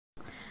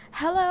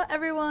Hello,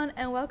 everyone,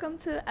 and welcome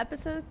to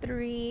episode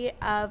 3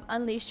 of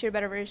Unleash Your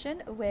Better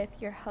Version with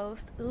your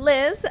host,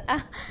 Liz.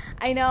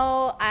 I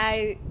know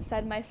I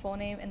said my full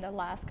name in the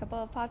last couple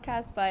of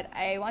podcasts, but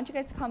I want you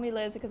guys to call me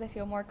Liz because I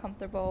feel more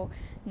comfortable.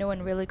 No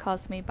one really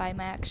calls me by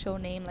my actual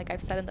name like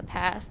I've said in the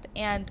past.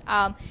 And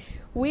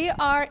we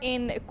are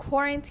in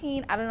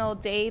quarantine, I don't know,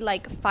 day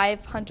like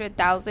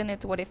 500,000.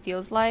 It's what it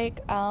feels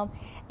like.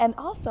 And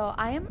also,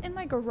 I am in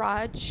my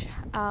garage.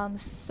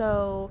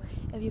 So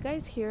if you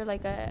guys hear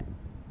like a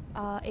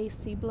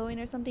AC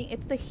blowing or something,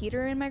 it's the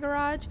heater in my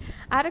garage.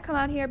 I had to come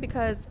out here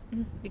because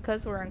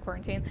we're in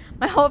quarantine.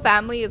 My whole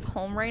family is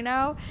home right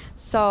now,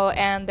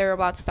 and they're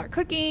about to start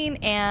cooking,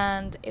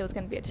 and it was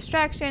going to be a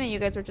distraction, and you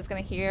guys were just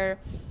going to hear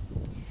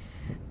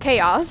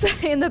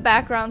chaos in the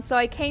background. So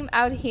I came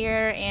out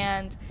here,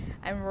 and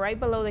I'm right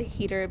below the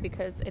heater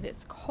because it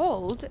is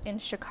cold in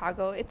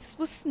Chicago. It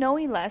was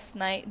snowing last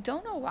night.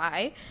 Don't know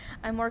why.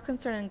 I'm more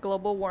concerned in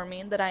global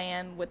warming than I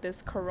am with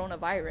this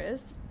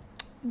coronavirus,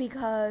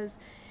 because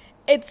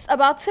it's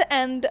about to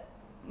end.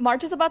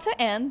 March is about to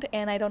end,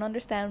 and I don't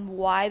understand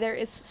why there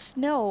is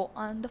snow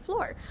on the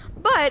floor.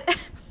 But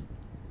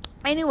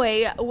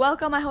anyway,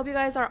 welcome. I hope you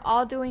guys are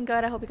all doing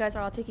good. I hope you guys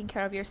are all taking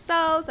care of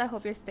yourselves. I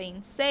hope you're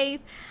staying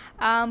safe.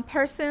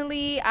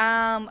 Personally,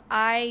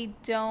 I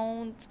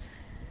don't...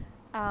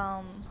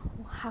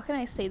 how can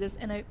I say this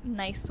in a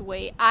nice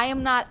way? I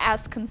am not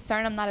as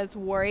concerned. I'm not as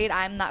worried.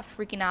 I'm not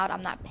freaking out.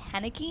 I'm not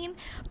panicking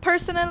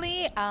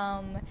personally.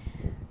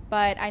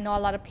 But I know a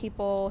lot of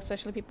people,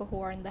 especially people who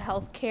are in the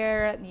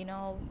healthcare,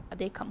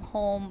 they come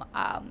home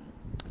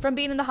from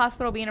being in the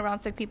hospital, being around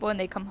sick people, and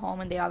they come home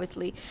and they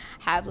obviously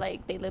have,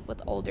 they live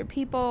with older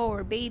people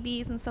or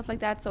babies and stuff like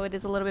that. So it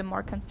is a little bit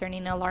more concerning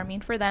and alarming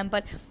for them.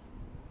 But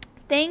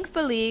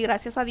thankfully,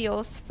 gracias a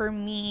Dios, for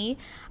me,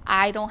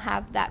 I don't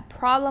have that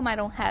problem. I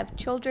don't have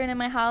children in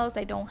my house.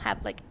 I don't have,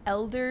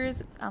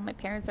 elders. My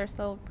parents are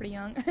still pretty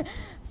young.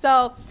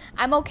 So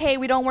I'm okay.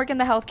 We don't work in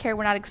the healthcare.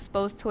 We're not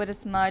exposed to it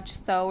as much.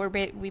 So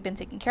we've been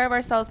taking care of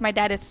ourselves. My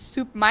dad,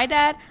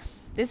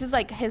 this is,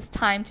 his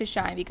time to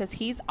shine because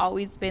he's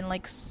always been,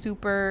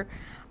 super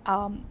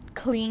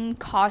clean,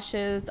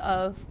 cautious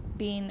of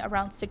being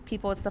around sick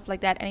people and stuff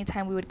like that.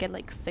 Anytime we would get,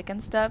 sick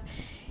and stuff.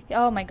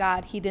 Oh my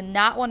God, he did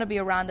not want to be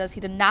around us. He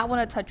did not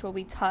want to touch what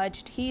we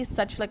touched. He is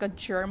such a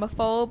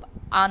germaphobe.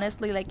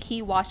 Honestly,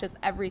 he washes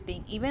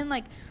everything. Even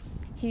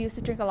he used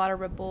to drink a lot of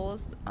Red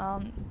Bulls.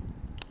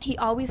 He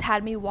always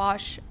had me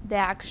wash the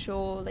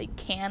actual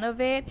can of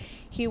it.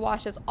 He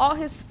washes all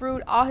his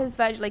fruit, all his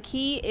veg.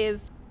 He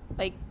is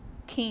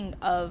king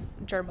of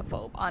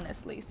germaphobe,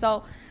 honestly.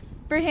 So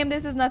for him,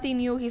 this is nothing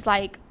new. He's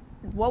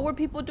what were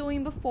people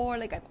doing before?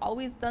 I've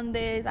always done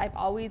this.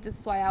 This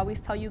is why I always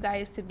tell you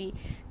guys to be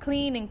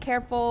clean and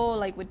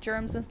careful, with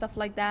germs and stuff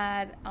like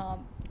that.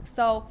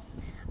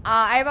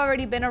 I've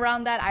already been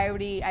around that.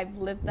 I've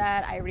lived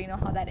that. I already know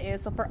how that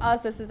is. So for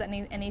us, this isn't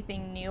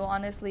anything new.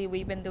 Honestly,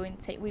 we've been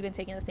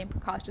taking the same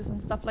precautions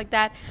and stuff like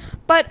that.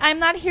 But I'm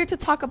not here to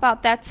talk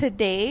about that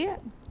today.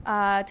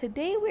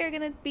 Today we're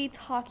going to be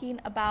talking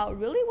about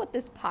really what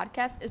this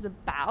podcast is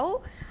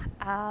about,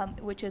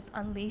 which is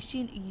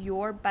unleashing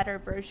your better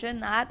version,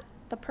 not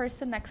the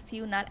person next to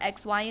you, not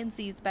X, Y, and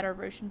Z's better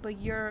version, but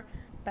your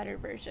better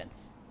version.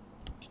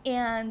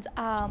 And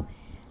I'm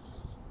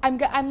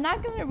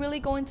not going to really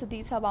go into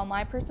detail about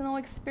my personal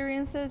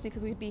experiences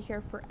because we'd be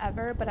here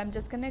forever, but I'm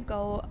just going to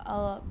go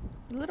a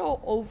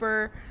little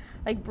over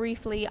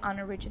briefly on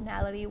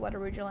originality, what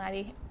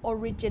originality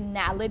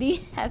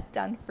has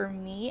done for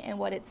me and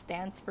what it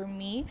stands for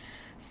me.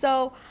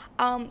 So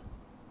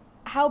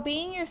how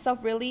being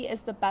yourself really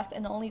is the best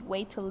and only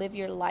way to live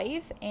your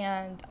life,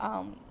 and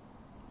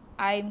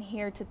I'm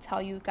here to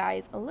tell you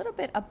guys a little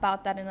bit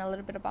about that and a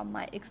little bit about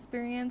my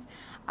experience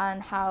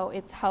on how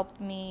it's helped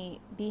me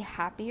be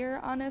happier.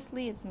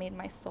 Honestly, it's made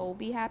my soul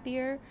be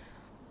happier.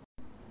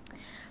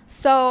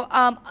 So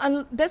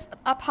this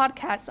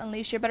podcast,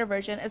 Unleash Your Better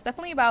Version, is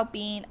definitely about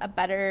being a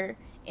better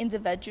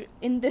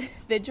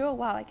individual.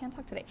 Wow, I can't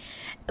talk today.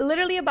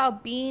 Literally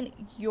about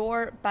being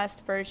your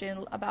best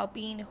version, about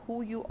being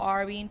who you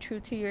are, being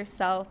true to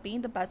yourself,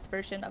 being the best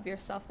version of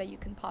yourself that you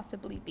can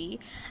possibly be.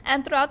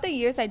 And throughout the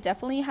years, I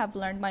definitely have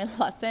learned my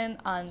lesson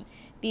on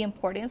the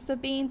importance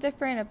of being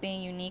different, of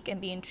being unique,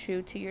 and being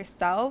true to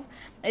yourself.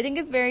 I think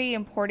it's very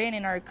important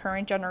in our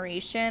current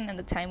generation and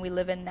the time we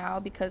live in now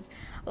because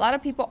a lot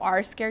of people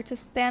are scared to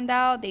stand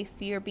out. They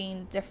fear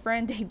being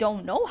different. They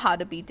don't know how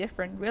to be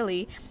different,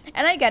 really.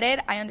 And I get it.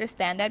 I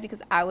understand that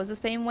because I was the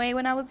same way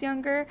when I was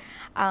younger.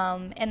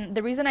 And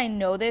the reason I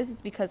know this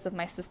is because of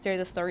my sister,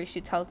 the story she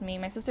tells me.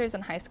 My sister is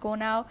in high school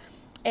now,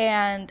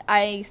 and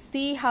I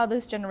see how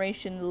this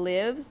generation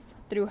lives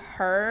through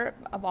her,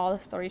 of all the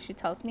stories she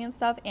tells me and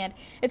stuff. And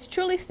it's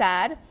truly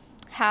sad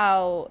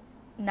how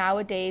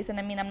nowadays, and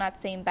I mean, I'm not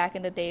saying back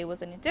in the day it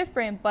was any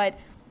different, but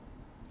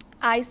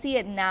I see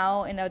it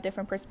now in a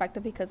different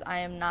perspective because I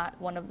am not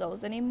one of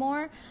those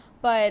anymore.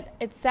 But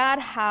it's sad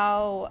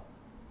how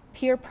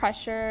peer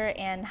pressure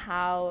and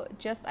how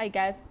just, I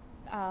guess,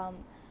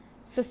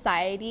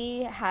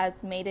 society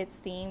has made it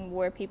seem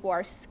where people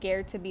are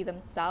scared to be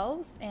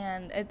themselves,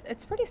 and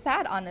it's pretty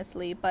sad,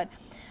 honestly. But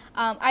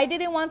I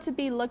didn't want to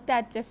be looked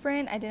at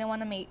different. I didn't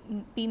want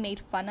to be made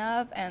fun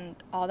of and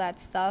all that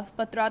stuff.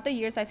 But throughout the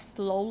years, I've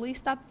slowly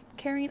stopped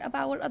caring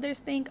about what others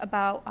think,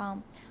 about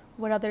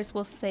what others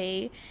will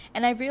say.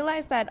 And I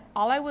realized that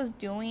all I was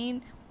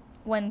doing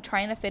when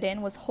trying to fit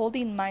in was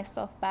holding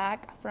myself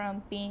back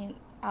from being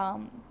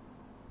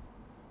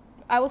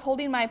I was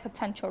holding my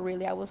potential,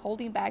 really. I was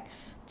holding back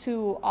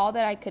to all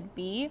that I could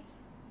be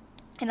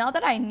and all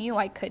that I knew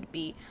I could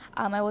be.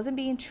 I wasn't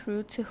being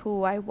true to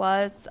who I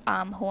was,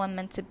 who I'm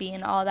meant to be,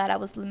 and all that. I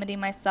was limiting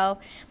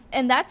myself.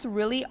 And that's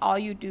really all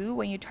you do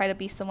when you try to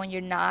be someone you're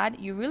not.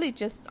 You really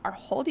just are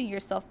holding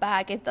yourself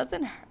back. It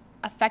doesn't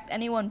affect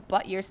anyone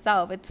but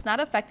yourself. It's not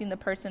affecting the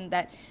person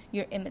that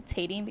you're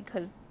imitating,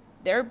 because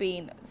they're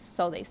being,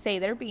 so they say,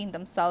 they're being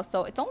themselves.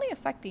 So it's only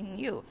affecting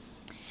you.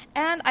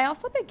 And I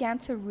also began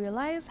to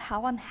realize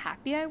how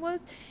unhappy I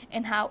was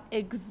and how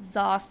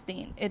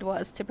exhausting it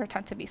was to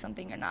pretend to be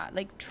something you're not.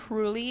 Like,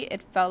 truly,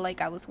 it felt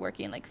like I was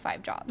working like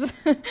 5 jobs.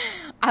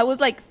 I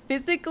was like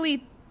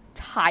physically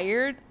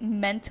tired,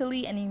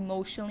 mentally and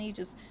emotionally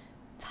just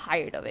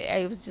tired of it.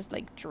 I was just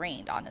like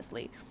drained,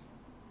 honestly.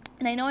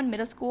 And I know in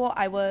middle school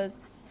I was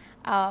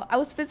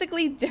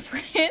physically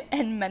different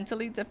and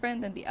mentally different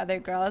than the other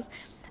girls.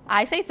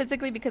 I say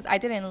physically because I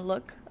didn't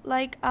look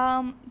like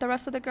the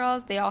rest of the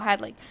girls. They all had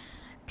like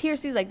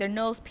piercings, like their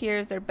nose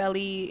pierced, their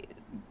belly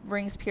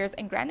rings pierced.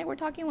 And granted, we're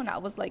talking when I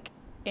was like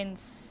in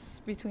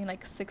between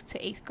like 6th to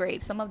 8th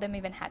grade. Some of them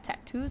even had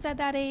tattoos at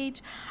that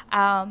age.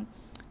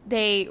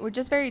 They were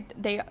just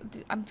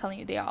I'm telling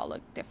you, they all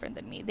looked different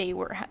than me. They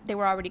were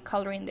already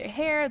coloring their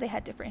hair. They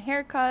had different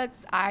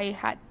haircuts. I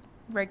had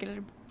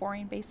regular,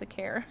 boring, basic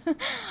hair.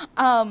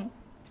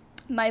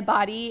 My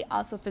body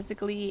also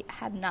physically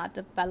had not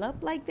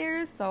developed like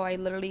theirs, so I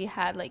literally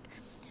had like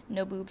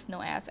no boobs,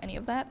 no ass, any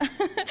of that.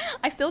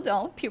 I still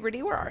don't.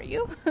 Puberty, where are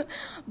you?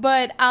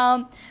 But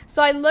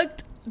so I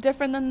looked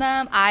different than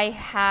them. I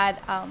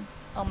had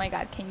oh my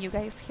god, can you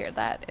guys hear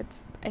that?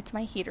 It's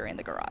my heater in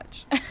the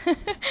garage.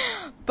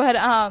 But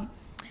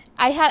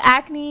I had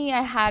acne,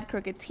 I had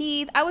crooked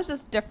teeth. I was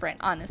just different,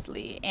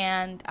 honestly.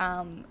 And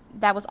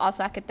that was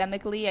also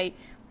academically.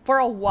 For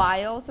a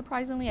while,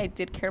 surprisingly, I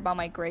did care about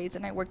my grades,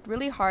 and I worked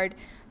really hard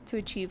to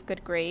achieve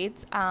good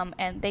grades,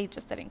 and they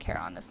just didn't care,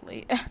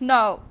 honestly.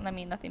 No, I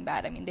mean, nothing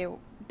bad. I mean,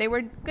 they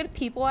were good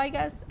people, I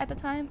guess, at the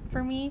time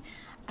for me,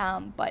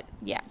 but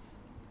yeah.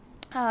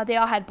 They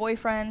all had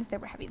boyfriends, they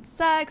were having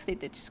sex, they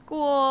did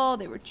school,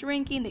 they were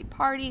drinking, they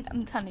partied.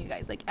 I'm telling you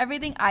guys, like,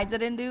 everything I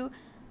didn't do,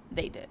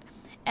 they did.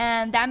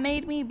 And that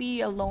made me be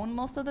alone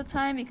most of the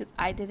time, because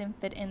I didn't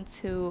fit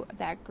into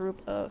that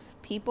group of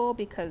people,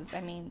 because,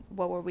 I mean,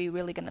 what were we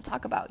really going to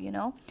talk about, you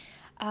know?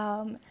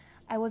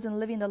 I wasn't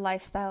living the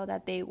lifestyle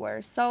that they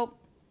were. So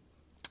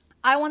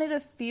I wanted to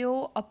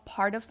feel a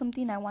part of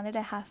something. I wanted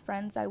to have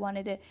friends. I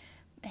wanted to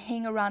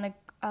hang around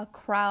a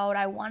crowd.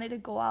 I wanted to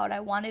go out.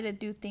 I wanted to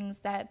do things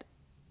that,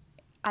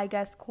 I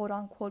guess, quote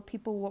unquote,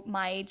 people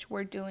my age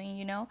were doing,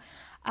 you know?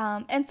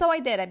 And so I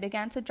did. I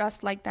began to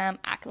dress like them,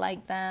 act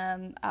like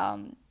them,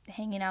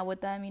 hanging out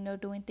with them, you know,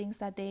 doing things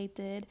that they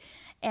did.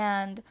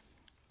 And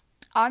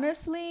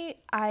honestly,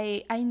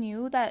 I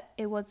knew that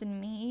it wasn't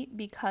me,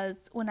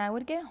 because when I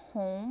would get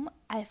home,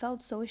 I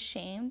felt so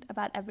ashamed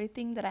about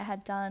everything that I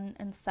had done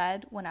and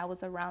said when I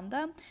was around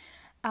them.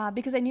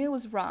 Because I knew it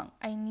was wrong.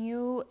 I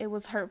knew it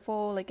was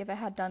hurtful. Like, if I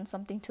had done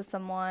something to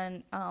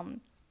someone,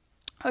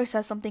 or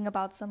said something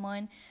about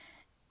someone,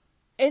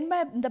 in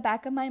the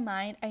back of my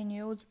mind, I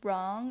knew it was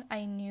wrong.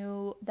 I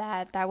knew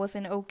that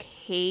wasn't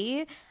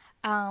okay.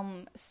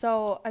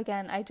 So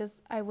again, I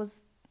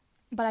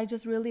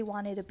just really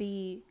wanted to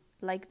be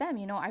like them,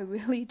 you know. I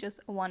really just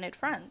wanted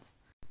friends.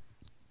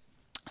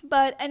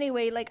 But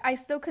anyway, like, I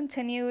still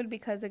continued,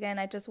 because again,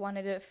 I just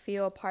wanted to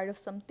feel a part of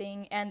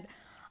something. And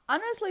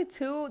honestly,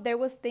 too, there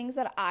was things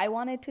that I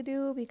wanted to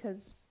do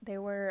because they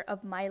were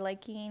of my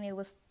liking. It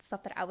was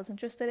stuff that I was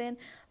interested in.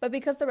 But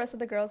because the rest of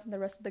the girls and the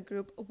rest of the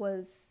group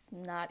was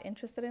not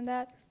interested in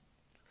that,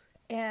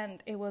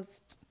 and it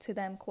was, to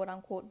them, quote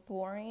unquote,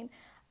 boring,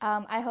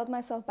 I held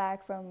myself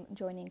back from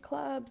joining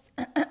clubs,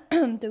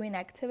 doing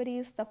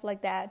activities, stuff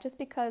like that, just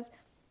because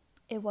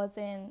it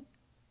wasn't,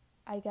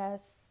 I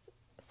guess,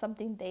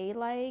 something they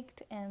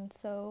liked. And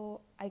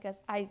so I guess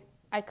I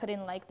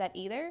couldn't like that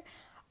either.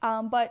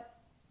 But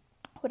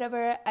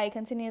whatever, I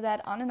continued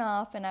that on and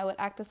off, and I would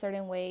act a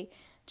certain way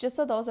just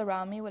so those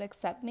around me would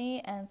accept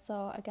me. And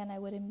so again, I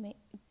wouldn't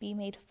be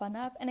made fun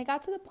of. And it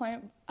got to the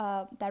point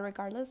that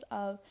regardless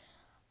of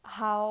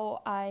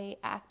how I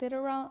acted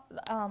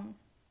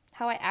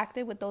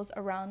with those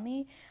around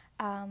me,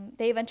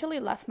 they eventually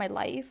left my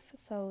life.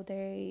 So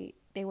they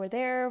were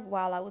there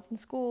while I was in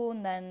school,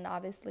 and then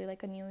obviously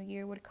like a new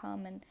year would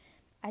come, and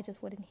I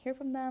just wouldn't hear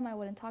from them. I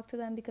wouldn't talk to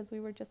them, because we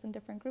were just in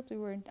different groups. We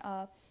were in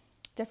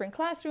different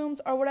classrooms,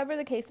 or whatever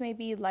the case may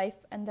be. Life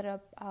ended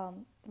up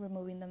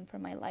removing them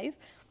from my life.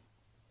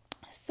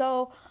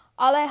 So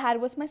all I had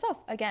was myself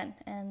again.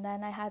 And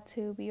then I had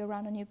to be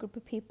around a new group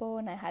of people,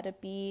 and I had to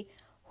be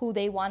who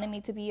they wanted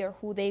me to be or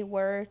who they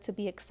were to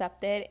be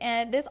accepted.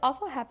 And this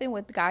also happened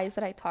with guys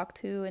that I talked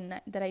to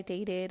and that I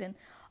dated and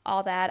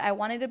all that. I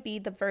wanted to be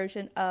the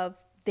version of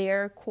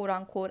their quote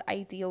unquote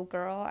ideal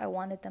girl. I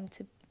wanted them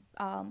to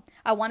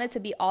I wanted to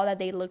be all that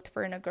they looked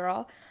for in a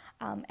girl.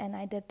 And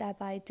I did that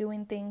by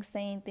doing things,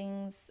 saying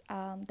things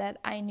that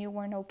I knew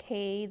weren't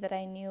okay, that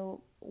I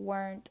knew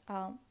weren't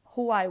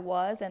who I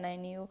was, and I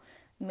knew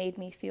made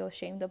me feel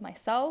ashamed of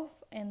myself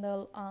in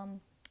the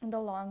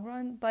long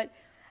run. But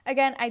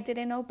again, I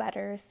didn't know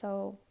better,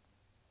 so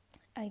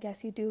I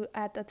guess you do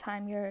at the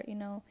time.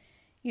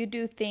 You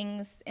do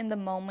things in the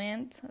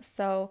moment.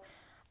 So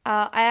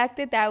I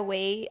acted that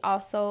way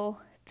also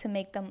to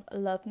make them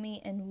love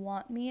me and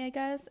want me, I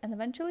guess. And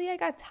eventually I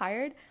got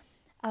tired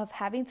of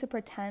having to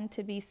pretend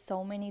to be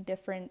so many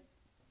different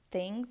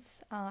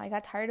things. I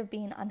got tired of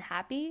being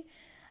unhappy.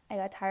 I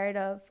got tired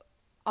of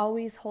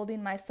always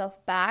holding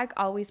myself back,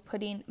 always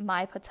putting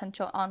my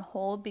potential on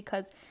hold,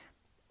 because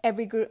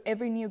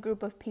every new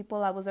group of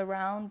people I was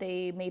around,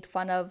 they made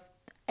fun of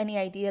any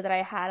idea that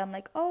I had. I'm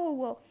like, oh,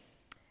 well,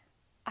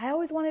 I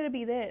always wanted to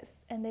be this.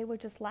 And they would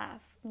just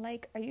laugh.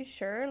 Like, are you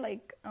sure?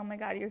 Like, oh my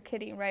God, you're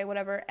kidding, right?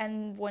 Whatever.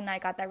 And when I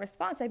got that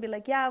response, I'd be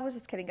like, yeah, I was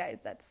just kidding, guys.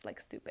 That's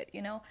like stupid,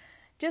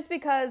 Just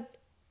because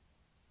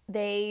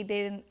they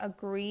didn't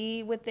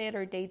agree with it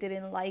or they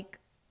didn't like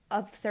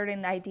a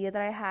certain idea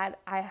that I had,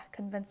 I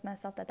convinced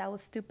myself that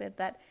was stupid,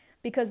 that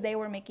because they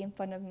were making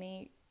fun of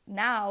me,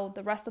 now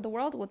the rest of the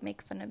world would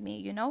make fun of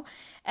me,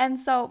 And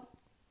so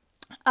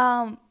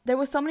there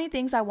was so many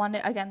things I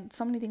wanted to do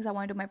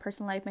in my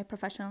personal life, my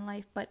professional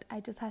life, but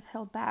I just had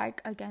held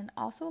back. Again,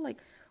 also,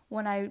 like,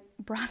 when I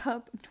brought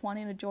up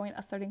wanting to join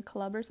a certain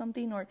club or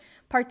something or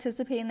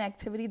participate in an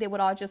activity, they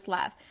would all just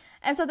laugh.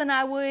 And so then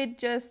I would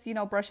just,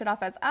 brush it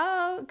off as,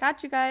 oh,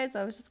 got you guys,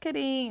 I was just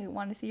kidding,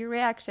 want to see your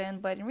reaction.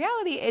 But in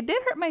reality, it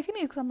did hurt my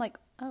feelings, because I'm like,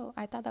 oh,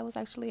 I thought that was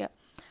actually a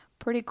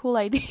pretty cool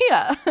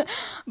idea.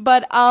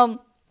 But I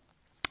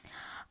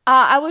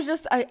was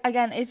just,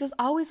 again, it just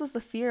always was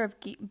the fear of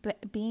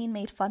being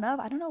made fun of.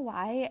 I don't know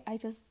why.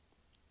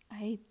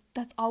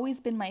 That's always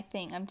been my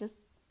thing.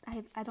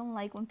 I don't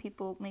like when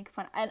people make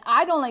fun, and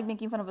I don't like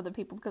making fun of other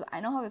people because I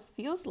know how it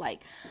feels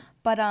like.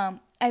 But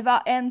I've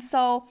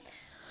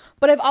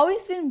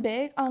always been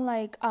big on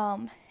like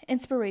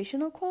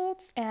inspirational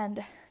quotes,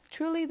 and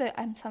truly,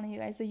 I'm telling you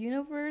guys, the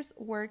universe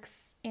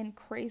works in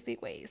crazy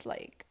ways.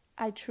 Like,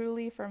 I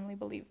truly firmly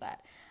believe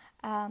that.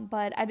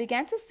 But I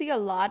began to see a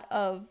lot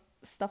of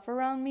stuff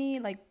around me,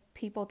 like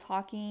people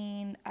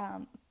talking.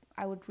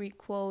 I would read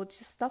quotes,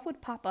 just stuff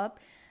would pop up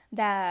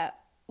that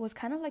was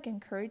kind of like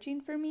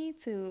encouraging for me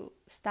to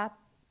stop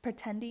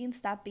pretending,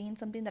 stop being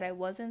something that I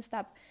wasn't,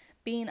 stop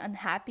being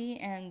unhappy.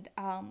 And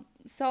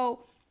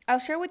so I'll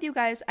share with you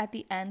guys at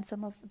the end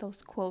some of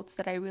those quotes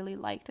that I really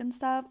liked and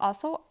stuff.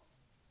 Also,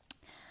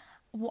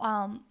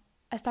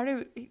 I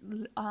started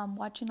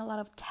watching a lot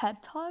of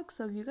TED Talks.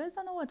 So if you guys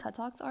don't know what TED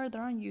Talks are,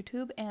 they're on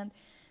YouTube, and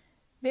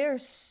they're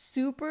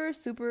super,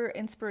 super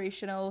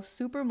inspirational,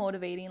 super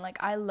motivating. Like,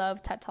 I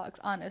love TED Talks,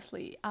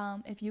 honestly.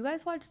 If you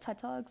guys watch TED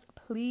Talks,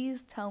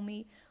 please tell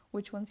me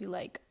which ones you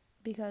like,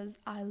 because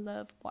I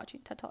love watching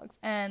TED Talks.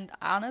 And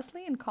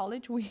honestly, in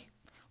college,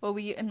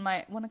 in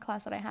my one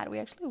class that I had, we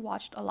actually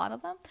watched a lot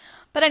of them.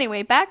 But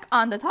anyway, back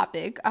on the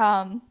topic.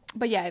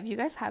 But yeah, if you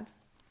guys have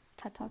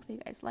TED Talks that you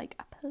guys like,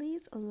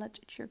 please let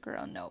your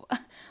girl know.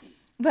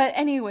 But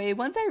anyway,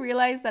 once I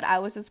realized that I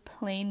was just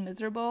plain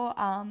miserable,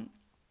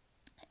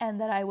 and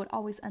that I would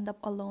always end up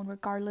alone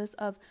regardless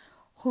of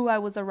who I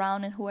was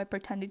around and who I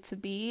pretended to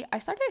be, I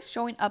started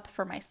showing up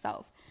for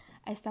myself.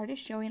 I started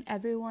showing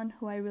everyone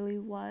who I really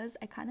was.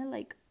 I kind of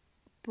like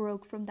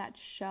broke from that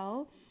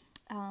shell,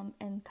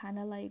 and kind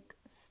of like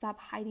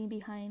stopped hiding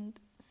behind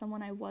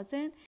someone I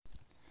wasn't.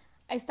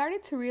 I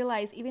started to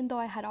realize, even though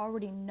I had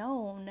already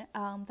known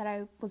that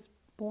I was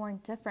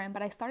born different,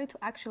 but I started to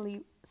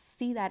actually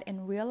see that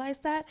and realize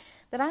that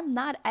I'm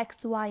not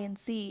X, Y, and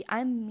Z.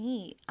 I'm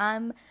me.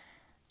 I'm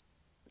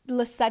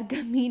Lisette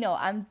Gamino.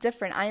 I'm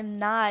different. I am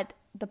not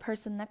the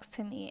person next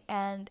to me.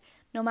 And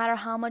no matter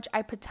how much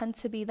I pretend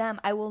to be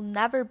them, I will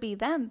never be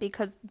them,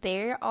 because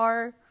they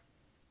are,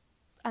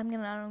 I'm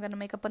gonna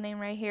make up a name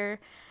right here.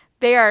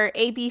 They are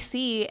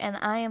ABC, and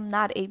I am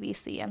not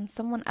ABC. I'm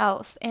someone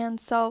else. And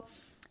so,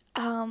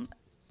 and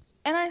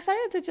I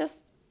started to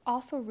just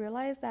also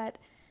realize that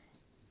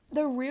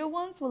the real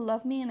ones will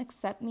love me and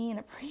accept me and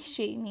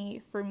appreciate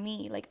me for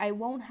me. Like, I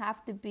won't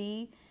have to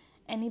be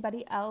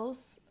anybody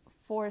else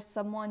for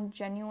someone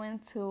genuine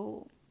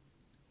to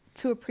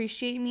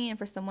appreciate me, and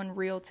for someone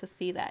real to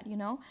see that,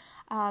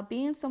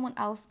 being someone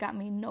else got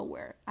me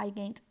nowhere. I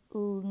gained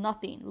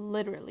nothing,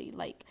 literally.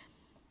 Like,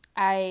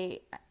 I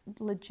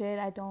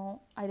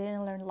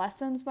didn't learn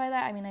lessons by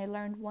that. I mean, I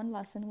learned one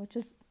lesson, which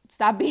is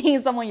stop being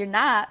someone you're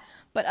not.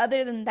 But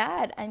other than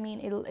that, I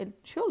mean,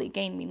 it truly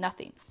gained me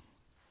nothing.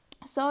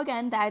 So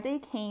again, that day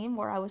came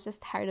where I was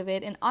just tired of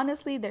it. And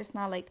honestly, there's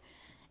not like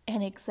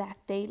an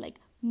exact day,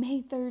 like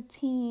May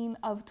 13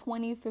 of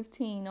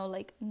 2015. No,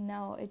 like,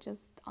 no, it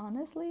just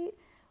honestly,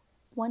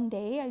 one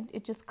day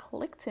it just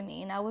clicked to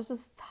me and I was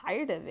just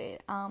tired of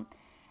it.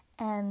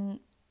 And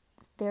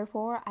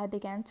therefore, I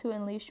began to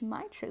unleash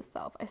my true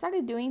self. I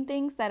started doing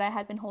things that I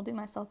had been holding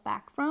myself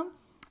back from,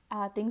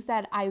 things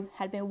that I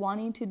had been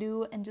wanting to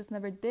do and just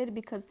never did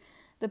because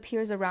the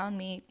peers around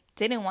me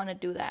didn't want to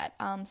do that.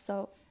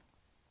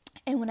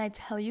 And when I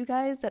tell you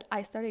guys that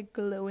I started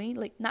glowing,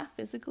 like not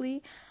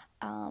physically,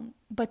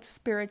 but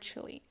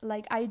spiritually,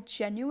 like I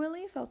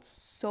genuinely felt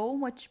so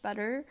much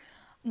better.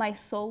 My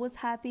soul was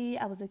happy.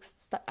 I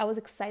was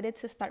excited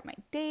to start my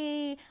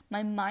day.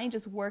 My mind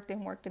just worked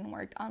and worked and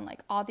worked on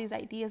like all these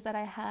ideas that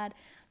I had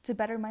to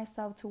better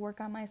myself, to work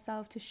on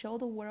myself, to show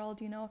the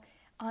world,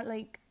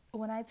 like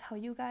when I tell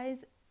you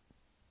guys,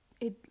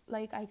 it,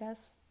 like, I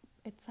guess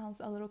it sounds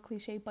a little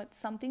cliche, but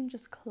something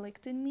just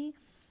clicked in me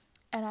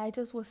and I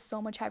just was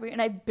so much happier,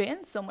 and I've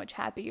been so much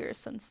happier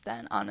since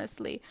then,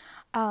 honestly.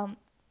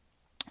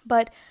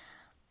 But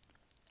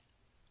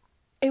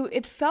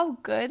it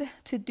felt good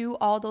to do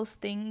all those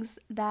things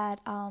that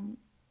I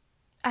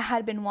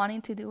had been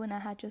wanting to do and I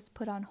had just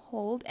put on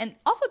hold, and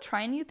also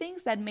try new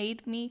things that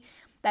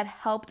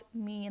helped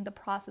me in the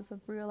process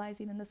of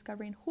realizing and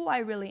discovering who I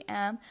really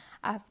am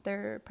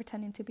after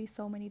pretending to be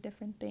so many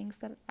different things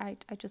that I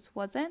just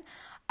wasn't.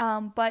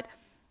 But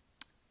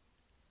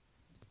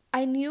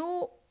I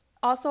knew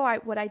also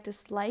what I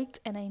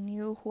disliked, and I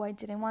knew who I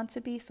didn't want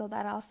to be, so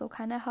that also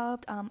kind of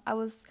helped. I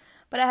was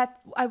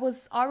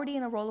already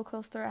in a roller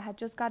coaster. I had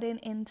just gotten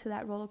into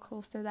that roller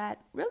coaster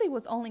that really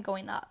was only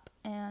going up.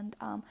 And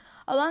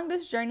along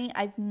this journey,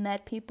 I've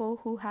met people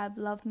who have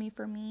loved me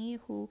for me,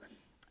 who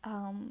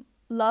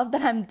love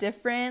that I'm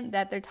different,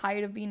 that they're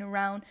tired of being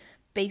around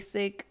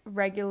basic,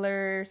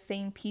 regular,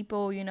 same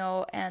people,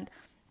 and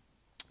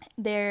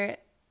they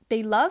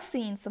love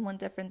seeing someone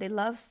different. They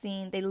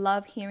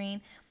love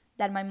hearing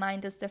that my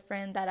mind is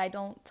different, that I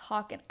don't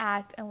talk and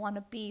act and want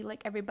to be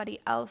like everybody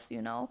else,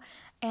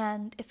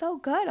 and it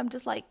felt good. I'm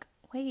just like,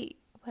 wait,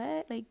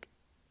 what? Like,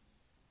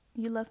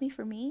 you love me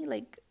for me?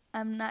 Like,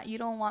 you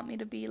don't want me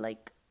to be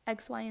like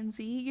X, Y, and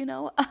Z,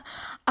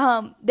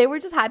 They were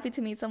just happy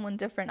to meet someone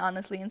different,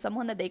 honestly, and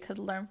someone that they could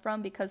learn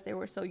from because they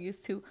were so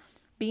used to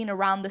being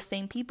around the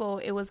same people.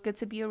 It was good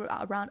to be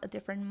around a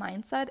different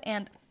mindset,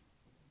 and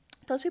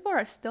those people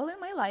are still in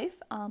my life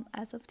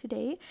as of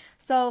today.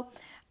 So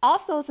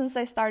also, since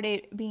I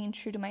started being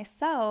true to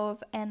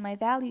myself and my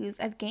values,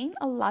 I've gained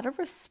a lot of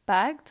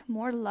respect,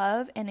 more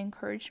love, and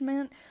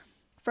encouragement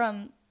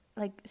from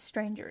like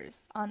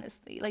strangers,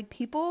 honestly. Like,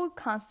 people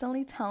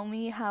constantly tell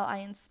me how I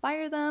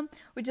inspire them,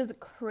 which is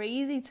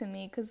crazy to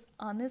me because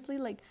honestly,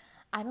 like,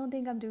 I don't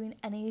think I'm doing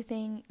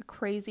anything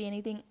crazy,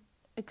 anything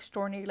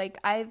extraordinary. Like,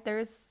 I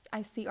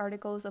see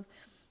articles of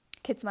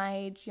kids my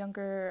age,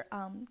 younger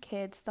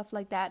kids, stuff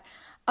like that,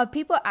 of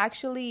people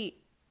actually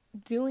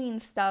doing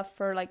stuff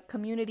for like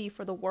community,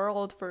 for the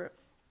world, for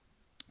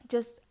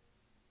just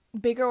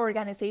bigger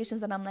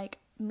organizations, and I'm like,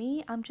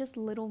 I'm just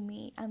little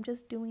me. I'm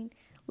just being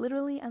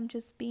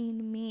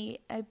me.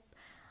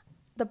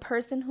 The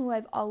person who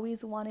I've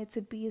always wanted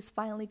to be is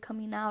finally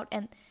coming out,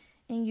 and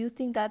you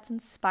think that's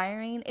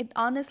inspiring. It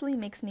honestly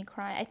makes me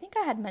cry. I think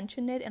I had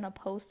mentioned it in a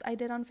post I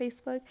did on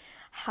Facebook,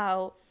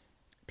 how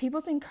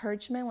people's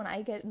encouragement when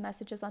I get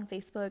messages on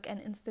Facebook and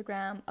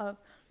Instagram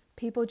of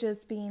people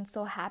just being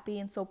so happy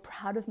and so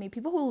proud of me,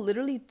 people who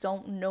literally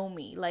don't know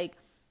me, like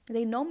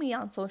they know me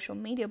on social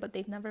media but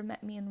they've never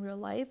met me in real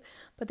life,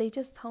 but they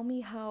just tell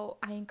me how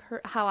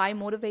I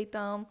motivate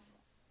them,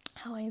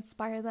 how I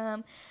inspire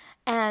them,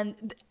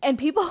 and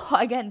people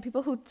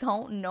who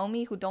don't know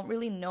me, who don't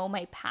really know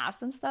my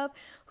past and stuff,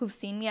 who've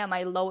seen me at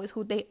my lowest,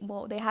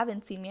 they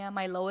haven't seen me at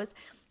my lowest,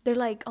 they're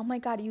like, oh my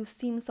God, you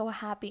seem so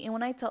happy. And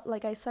when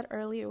like I said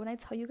earlier, when I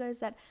tell you guys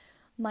that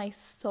my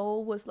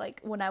soul was like,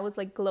 when I was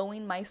like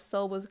glowing, my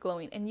soul was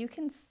glowing. And you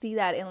can see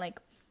that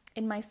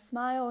in my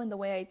smile, in the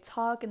way I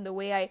talk, in the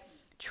way I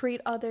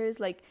treat others.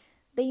 Like,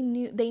 they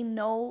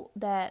know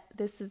that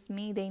this is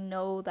me. They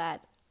know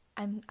that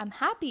I'm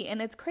happy.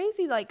 And it's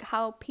crazy like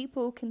how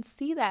people can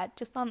see that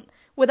just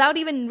without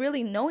even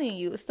really knowing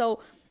you.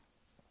 So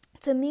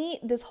to me,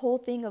 this whole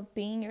thing of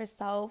being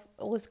yourself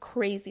was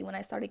crazy when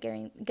I started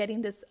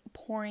getting this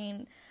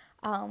outpouring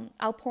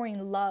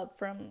love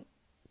from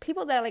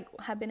people that like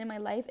have been in my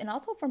life, and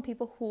also from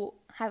people who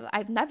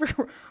I've never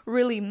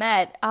really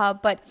met.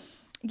 But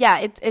yeah,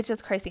 it's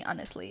just crazy,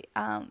 honestly.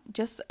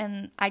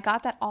 And I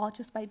got that all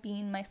just by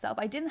being myself.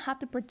 I didn't have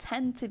to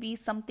pretend to be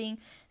something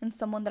and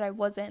someone that I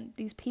wasn't.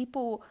 These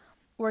people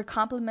were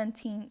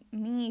complimenting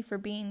me for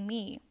being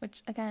me,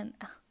 which again,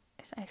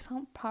 I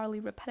sound probably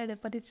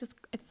repetitive, but it's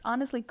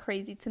honestly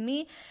crazy. To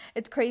me,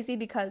 it's crazy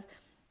because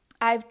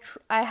I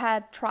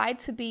had tried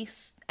to be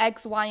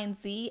X, Y, and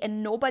Z,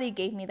 and nobody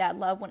gave me that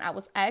love when I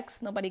was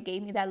X, nobody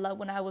gave me that love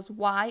when I was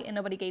Y, and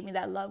nobody gave me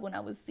that love when I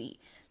was Z.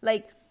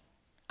 Like,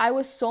 I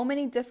was so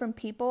many different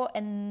people,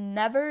 and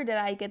never did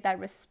I get that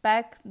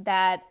respect,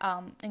 that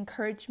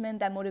encouragement,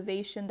 that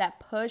motivation, that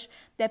push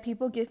that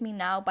people give me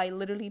now by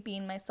literally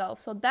being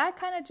myself. So that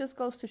kind of just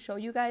goes to show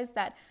you guys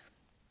that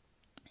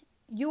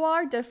you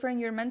are different.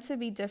 You're meant to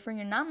be different.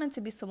 You're not meant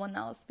to be someone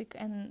else.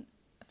 And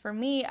for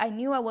me, I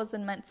knew I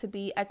wasn't meant to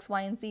be X,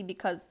 Y, and Z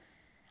because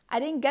I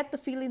didn't get the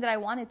feeling that I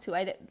wanted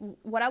to.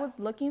 What I was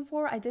looking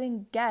for, I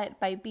didn't get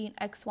by being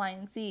X, Y,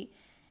 and Z.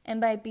 And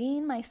by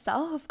being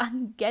myself,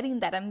 I'm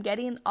getting that. I'm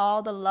getting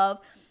all the love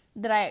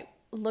that I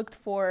looked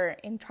for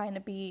in trying to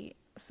be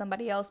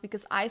somebody else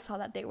because I saw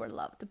that they were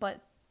loved.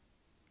 But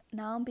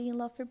now I'm being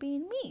loved for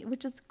being me,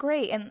 which is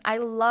great. And I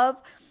love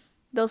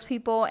those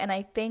people and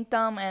I thank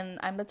them. And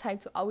I'm the type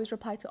to always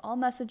reply to all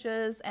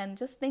messages and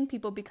just thank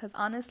people because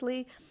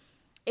honestly,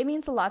 it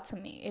means a lot to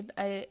me.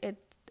 It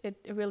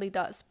really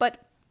does. But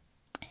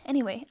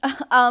anyway,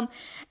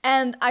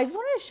 and I just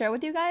wanted to share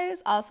with you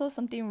guys also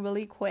something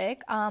really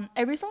quick.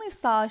 I recently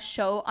saw a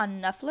show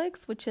on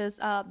Netflix, which is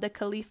the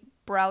Kalief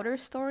Browder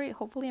story.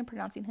 Hopefully I'm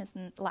pronouncing his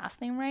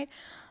last name right.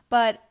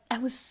 But I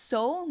was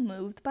so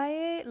moved by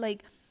it.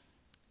 Like,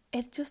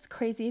 it's just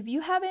crazy. If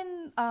you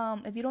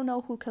don't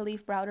know who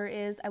Kalief Browder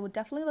is, I would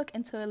definitely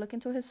look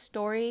into his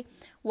story,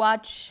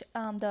 watch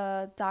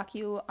the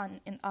docu on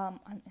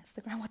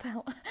Instagram, what the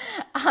hell,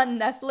 on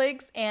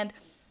Netflix, and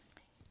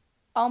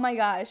oh my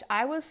gosh,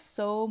 I was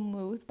so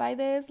moved by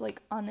this.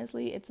 Like,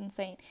 honestly, it's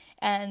insane.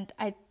 And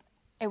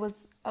it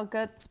was a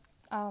good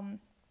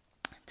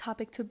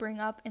topic to bring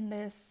up in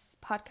this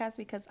podcast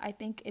because I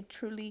think it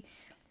truly,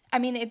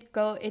 it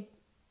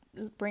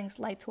brings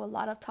light to a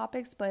lot of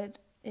topics, but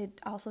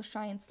it also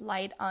shines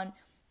light on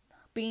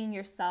being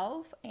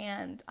yourself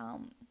and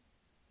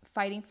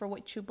fighting for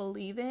what you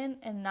believe in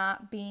and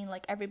not being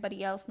like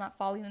everybody else, not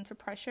falling into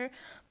pressure.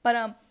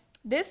 But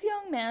this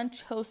young man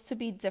chose to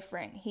be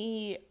different.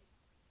 He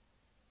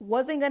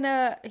wasn't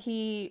gonna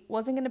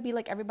be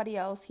like everybody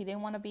else. He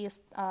didn't want to be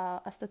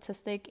a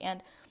statistic,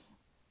 and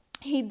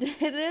he did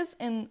this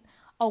in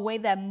a way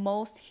that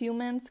most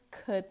humans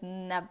could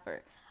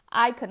never.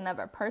 I could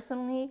never.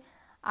 Personally,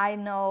 I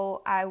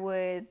know I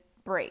would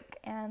break,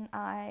 and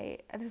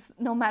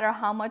no matter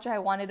how much I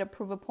wanted to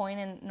prove a point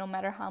and no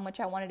matter how much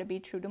I wanted to be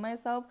true to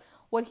myself,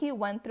 what he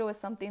went through is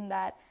something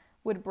that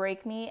would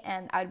break me,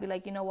 and I'd be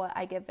like, you know what,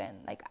 I give in.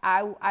 Like,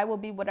 I will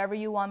be whatever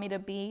you want me to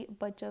be,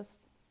 but just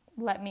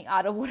let me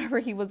out of whatever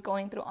he was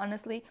going through.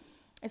 Honestly,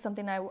 it's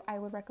something I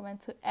would recommend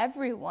to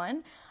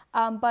everyone.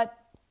 But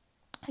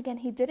again,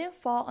 he didn't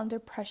fall under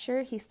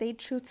pressure. He stayed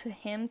true to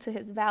him, to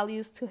his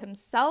values, to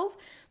himself,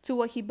 to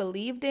what he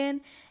believed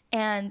in,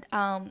 and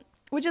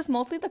which is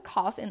mostly the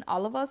cause in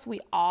all of us.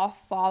 We all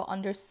fall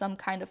under some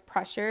kind of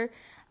pressure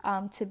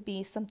to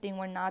be something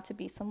we're not, to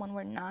be someone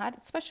we're not,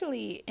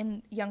 especially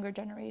in younger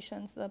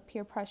generations. The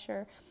peer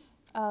pressure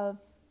of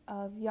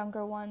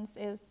younger ones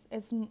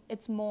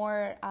it's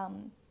more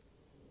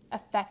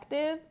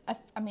affecting,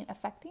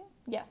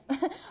 yes,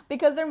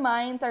 because their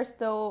minds are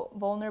still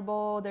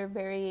vulnerable. They're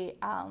very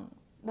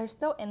they're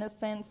still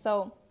innocent,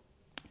 so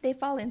they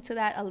fall into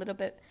that a little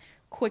bit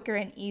quicker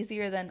and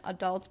easier than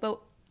adults. But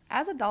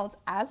as adults,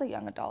 as a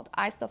young adult,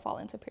 I still fall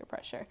into peer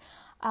pressure,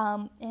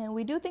 and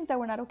we do things that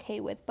we're not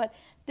okay with. But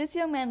this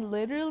young man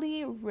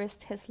literally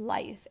risked his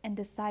life and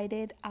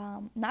decided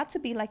not to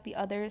be like the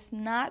others,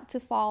 not to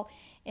fall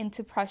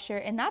into pressure,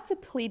 and not to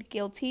plead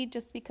guilty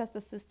just because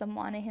the system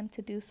wanted him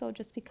to do so,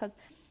 just because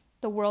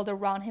the world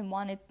around him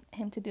wanted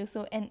him to do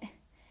so, and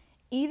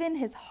even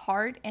his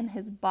heart and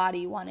his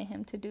body wanted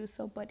him to do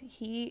so. But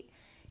he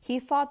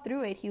fought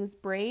through it. He was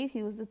brave,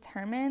 he was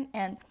determined,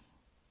 and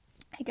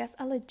I guess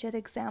a legit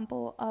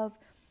example of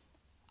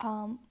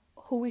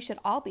who we should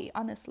all be,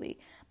 honestly.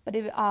 But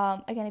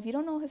if you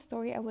don't know his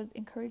story, I would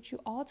encourage you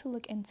all to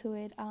look into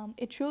it.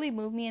 It truly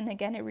moved me, and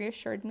again, it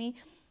reassured me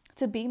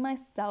to be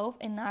myself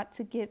and not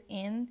to give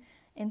in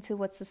into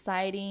what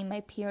society,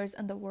 my peers,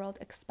 and the world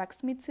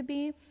expects me to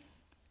be.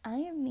 I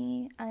am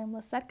me. I am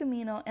Lisette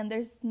Camino, and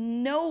there's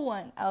no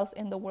one else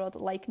in the world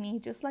like me,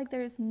 just like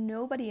there is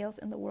nobody else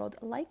in the world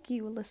like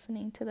you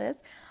listening to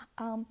this.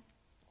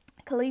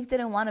 Kalief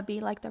didn't want to be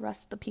like the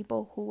rest of the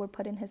people who were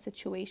put in his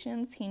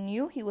situations. He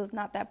knew he was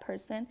not that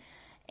person,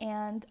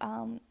 and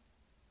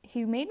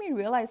he made me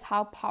realize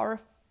how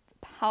powerful.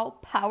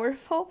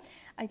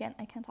 Again,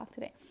 I can't talk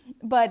today,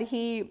 but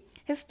his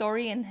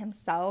story and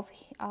himself,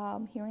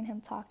 hearing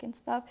him talk and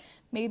stuff,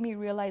 made me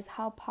realize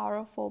how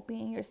powerful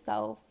being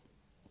yourself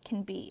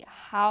can be.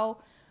 How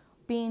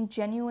being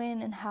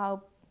genuine and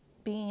how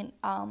being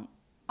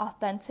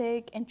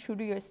authentic and true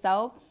to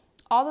yourself.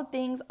 All the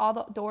things, all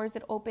the doors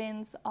it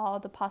opens, all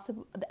the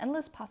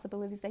endless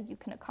possibilities that you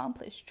can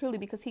accomplish, truly,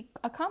 because he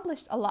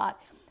accomplished a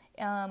lot,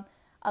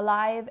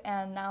 alive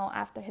and now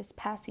after his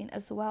passing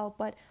as well.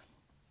 But,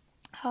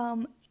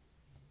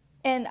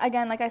 and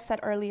again, like I said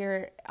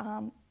earlier,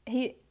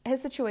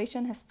 his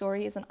situation, his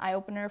story is an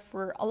eye-opener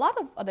for a lot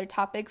of other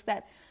topics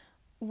that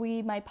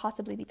we might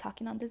possibly be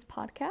talking on this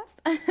podcast,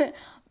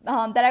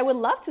 that I would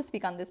love to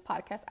speak on this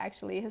podcast,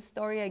 actually. His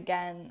story,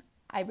 again,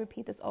 I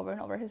repeat this over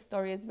and over, his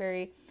story is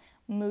very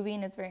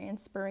moving, it's very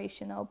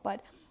inspirational.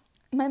 But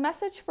my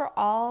message for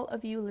all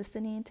of you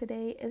listening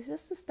today is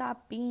just to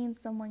stop being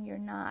someone you're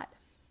not.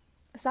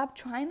 Stop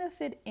trying to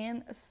fit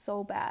in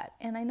so bad.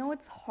 And I know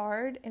it's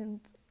hard, and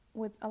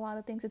with a lot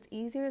of things. It's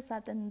easier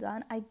said than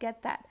done. I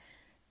get that.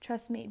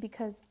 Trust me,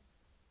 because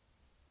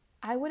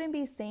I wouldn't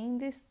be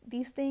saying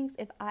these things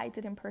if I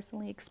didn't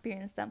personally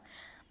experience them.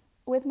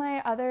 With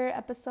my other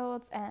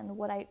episodes and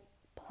what I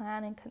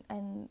plan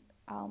and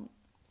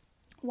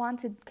want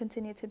to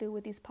continue to do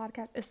with these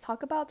podcasts is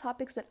talk about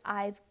topics that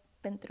I've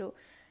been through,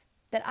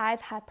 that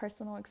I've had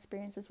personal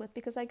experiences with,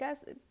 because I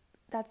guess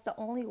that's the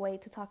only way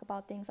to talk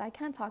about things. I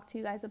can't talk to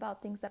you guys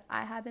about things that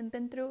I haven't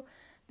been through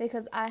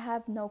because I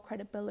have no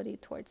credibility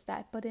towards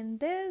that. But in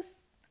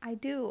this, I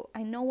do.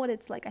 I know what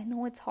it's like. I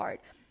know it's hard.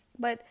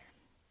 But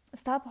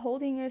stop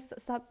holding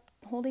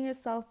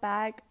yourself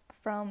back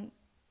from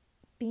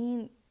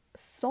being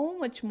so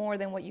much more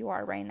than what you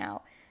are right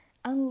now.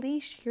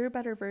 Unleash your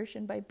better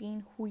version by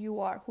being who you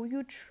are, who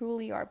you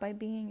truly are, by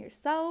being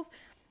yourself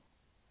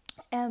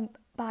and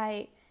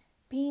by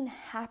being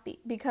happy.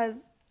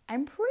 Because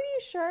I'm pretty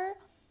sure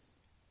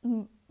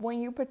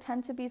when you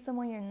pretend to be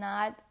someone you're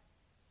not,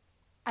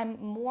 I'm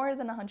more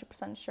than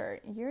 100% sure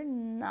you're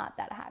not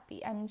that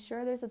happy. I'm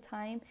sure there's a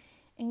time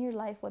in your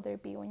life, whether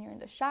it be when you're in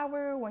the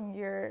shower, when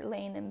you're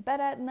laying in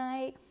bed at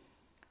night,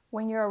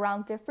 when you're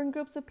around different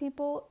groups of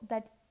people,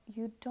 that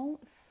you don't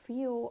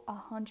feel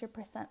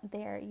 100%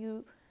 there.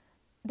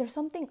 There's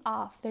something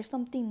off. There's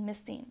something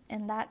missing.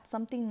 And that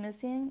something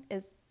missing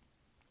is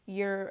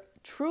your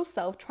true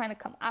self trying to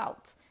come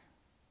out.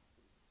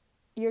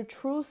 Your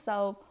true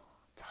self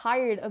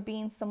tired of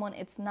being someone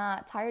it's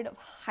not, tired of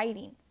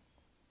hiding.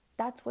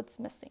 That's what's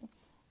missing.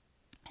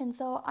 And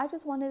so I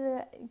just wanted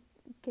to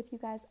give you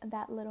guys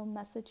that little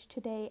message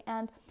today.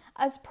 And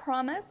as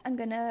promised, I'm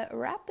going to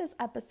wrap this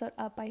episode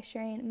up by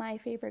sharing my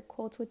favorite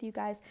quotes with you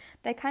guys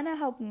that kind of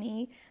help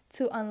me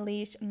to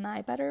unleash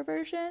my better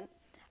version.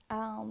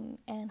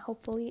 And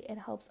hopefully it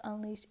helps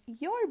unleash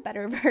your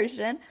better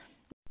version.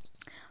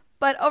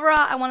 But overall,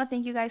 I want to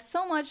thank you guys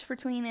so much for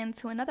tuning in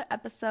to another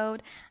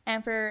episode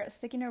and for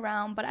sticking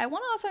around. But I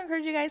want to also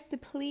encourage you guys to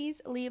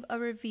please leave a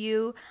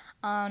review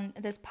on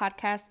this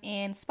podcast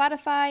in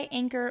Spotify,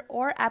 Anchor,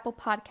 or Apple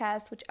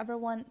Podcasts, whichever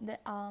one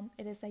that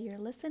it is that you're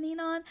listening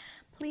on.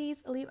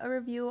 Please leave a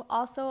review.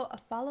 Also,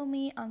 follow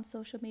me on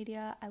social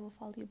media. I will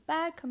follow you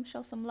back. Come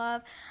show some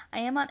love. I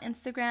am on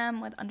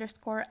Instagram with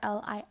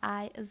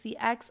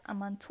 _LIIZX.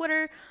 I'm on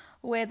Twitter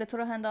with the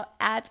Twitter handle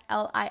at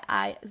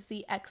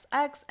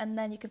LIIZXX. And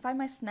then you can find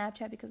my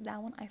Snapchat, because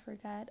that one I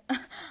forgot,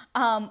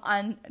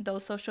 on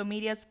those social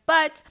medias.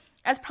 But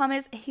as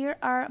promised, here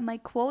are my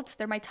quotes.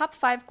 They're my top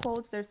 5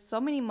 quotes. There's so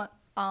many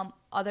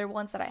other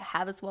ones that I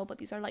have as well, but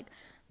these are like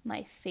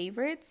my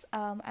favorites.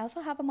 I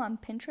also have them on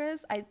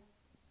Pinterest.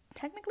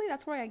 Technically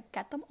that's where I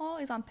get them all,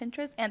 is on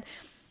Pinterest. And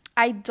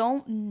I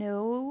don't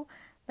know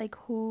like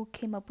who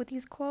came up with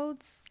these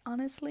quotes,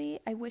 honestly.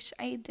 I wish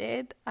I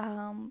did.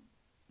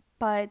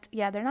 But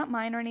yeah, they're not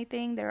mine or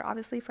anything. They're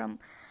obviously from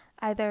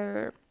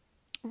either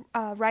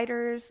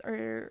writers,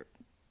 or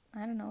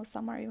I don't know,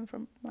 some are even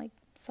from like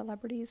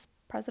celebrities,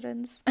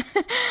 presidents.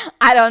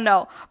 I don't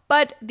know.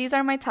 But these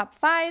are my top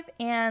 5.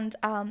 And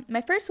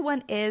my first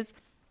one is,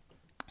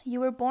 you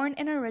were born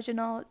an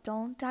original,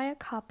 don't die a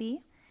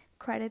copy.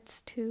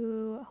 Credits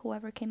to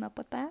whoever came up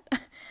with that.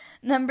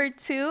 Number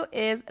 2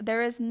 is,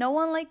 there is no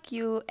one like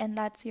you, and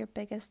that's your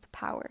biggest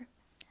power.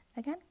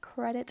 Again,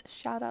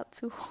 shout out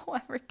to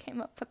whoever came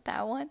up with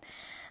that one.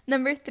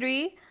 Number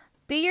 3,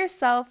 be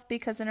yourself,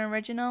 because an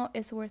original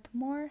is worth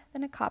more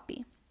than a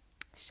copy.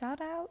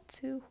 Shout out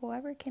to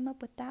whoever came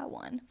up with that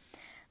one.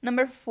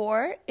 Number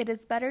 4, it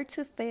is better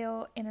to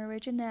fail in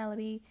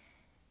originality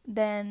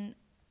than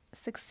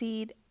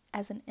succeed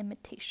as an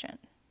imitation.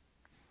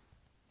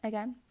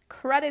 Again,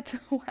 credit to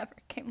whoever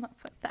came up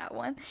with that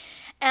one.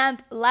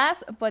 And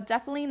last but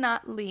definitely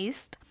not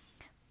least,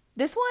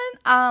 this one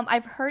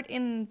I've heard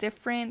in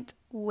different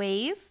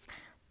ways,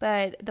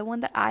 but the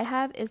one that I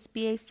have is,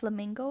 be a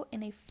flamingo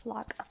in a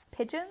flock of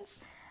pigeons.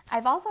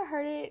 I've also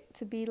heard it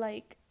to be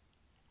like,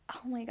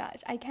 oh my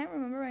gosh, I can't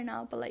remember right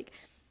now, but like,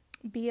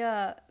 be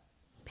a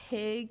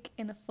pig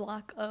in a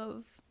flock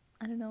of,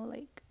 I don't know,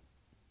 like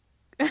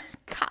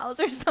cows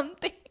or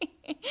something.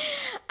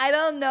 I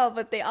don't know,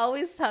 but they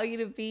always tell you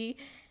to be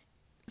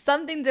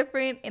something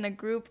different in a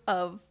group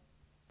of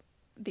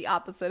the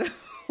opposite of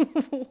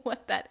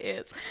what that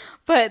is.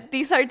 But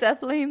these are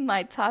definitely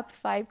my top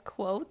 5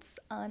 quotes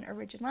on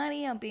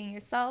originality, on being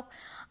yourself,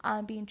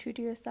 on being true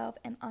to yourself,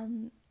 and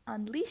on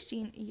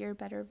unleashing your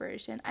better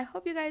version. I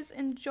hope you guys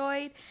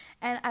enjoyed,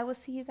 and I will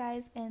see you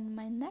guys in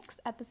my next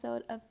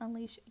episode of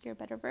Unleash Your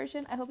Better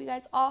Version. I hope you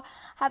guys all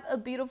have a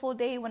beautiful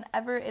day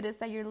whenever it is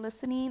that you're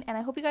listening, and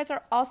I hope you guys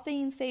are all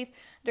staying safe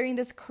during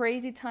this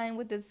crazy time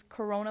with this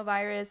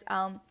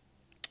coronavirus.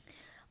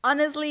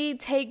 Honestly,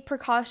 take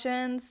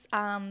precautions.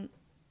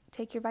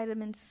 Take your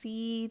vitamin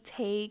C,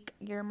 take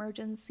your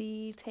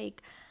emergency,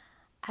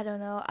 I don't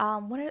know,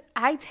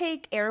 I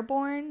take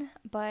Airborne,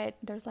 but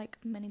there's like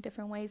many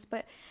different ways.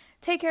 But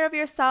take care of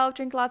yourself,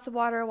 drink lots of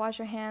water, wash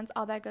your hands,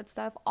 all that good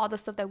stuff, all the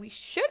stuff that we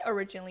should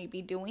originally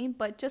be doing,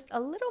 but just a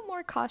little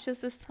more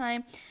cautious this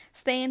time.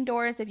 Stay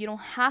indoors. If you don't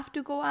have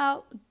to go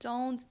out,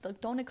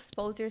 don't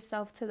expose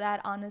yourself to that,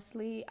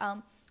 honestly.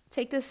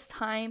 Take this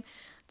time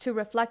to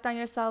reflect on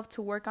yourself,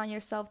 to work on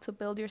yourself, to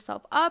build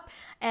yourself up,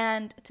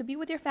 and to be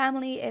with your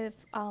family. If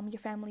your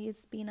family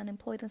is being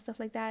unemployed and stuff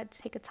like that,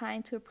 take a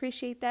time to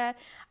appreciate that,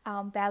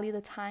 value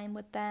the time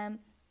with them,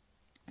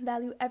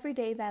 value every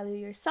day, value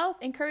yourself,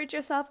 encourage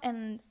yourself,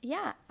 and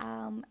yeah,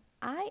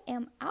 I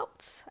am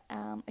out.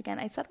 Again,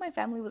 I said my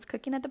family was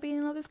cooking at the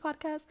beginning of this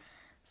podcast,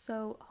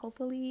 so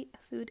hopefully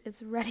food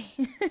is ready.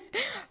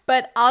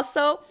 But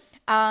also,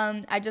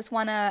 I just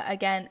want to,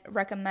 again,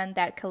 recommend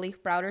that Kalief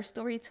Browder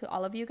story to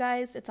all of you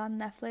guys. It's on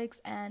Netflix,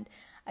 and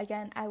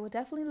again, I will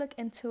definitely look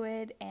into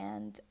it,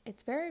 and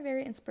it's very,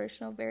 very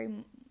inspirational, very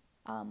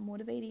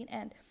motivating,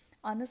 and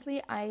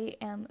honestly, I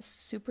am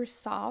super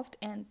soft,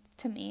 and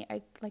to me,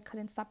 I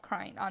couldn't stop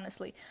crying,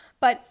 honestly.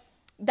 But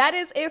that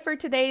is it for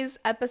today's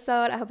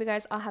episode. I hope you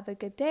guys all have a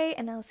good day,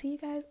 and I'll see you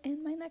guys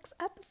in my next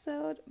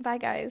episode. Bye,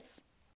 guys.